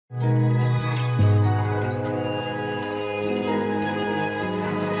I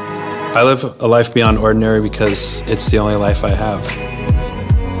live a life beyond ordinary because it's the only life I have.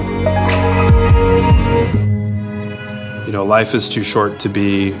 You know, life is too short to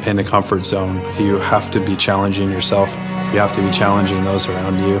be in a comfort zone. You have to be challenging yourself. You have to be challenging those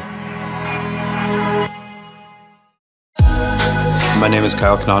around you. My name is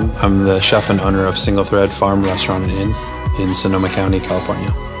Kyle Knon. I'm the chef and owner of Single Thread Farm Restaurant and Inn in Sonoma County,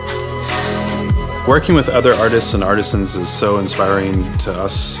 California. Working with other artists and artisans is so inspiring to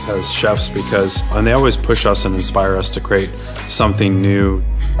us as chefs because they always push us and inspire us to create something new.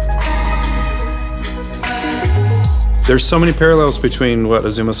 There's so many parallels between what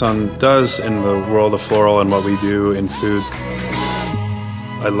Azuma-san does in the world of floral and what we do in food.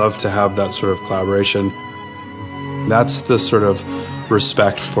 I love to have that sort of collaboration. That's the sort of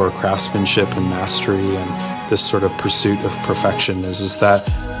respect for craftsmanship and mastery and this sort of pursuit of perfection is that,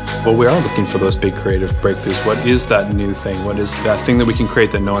 well, we are looking for those big creative breakthroughs. What is that new thing? What is that thing that we can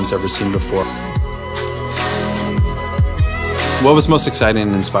create that no one's ever seen before? What was most exciting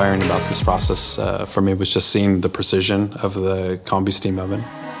and inspiring about this process for me was just seeing the precision of the combi steam oven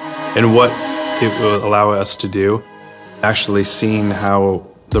and what it will allow us to do. Actually seeing how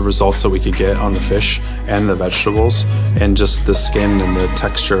the results that we could get on the fish and the vegetables and just the skin and the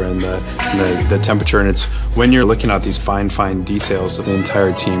texture and the temperature. And it's when you're looking at these fine details of the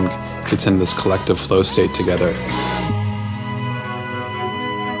entire team gets in this collective flow state together.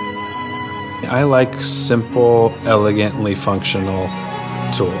 I like simple, elegantly functional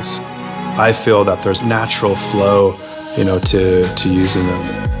tools. I feel that there's natural flow, you know, to using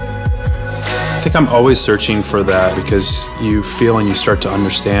them. I think I'm always searching for that because you feel and you start to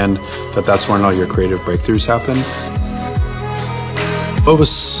understand that that's when all your creative breakthroughs happen. What was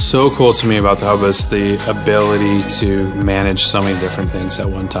so cool to me about the hub is the ability to manage so many different things at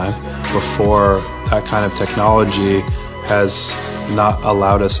one time. Before, that kind of technology has not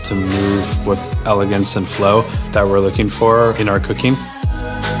allowed us to move with elegance and flow that we're looking for in our cooking.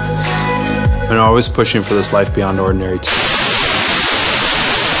 And I'm always pushing for this life beyond ordinary.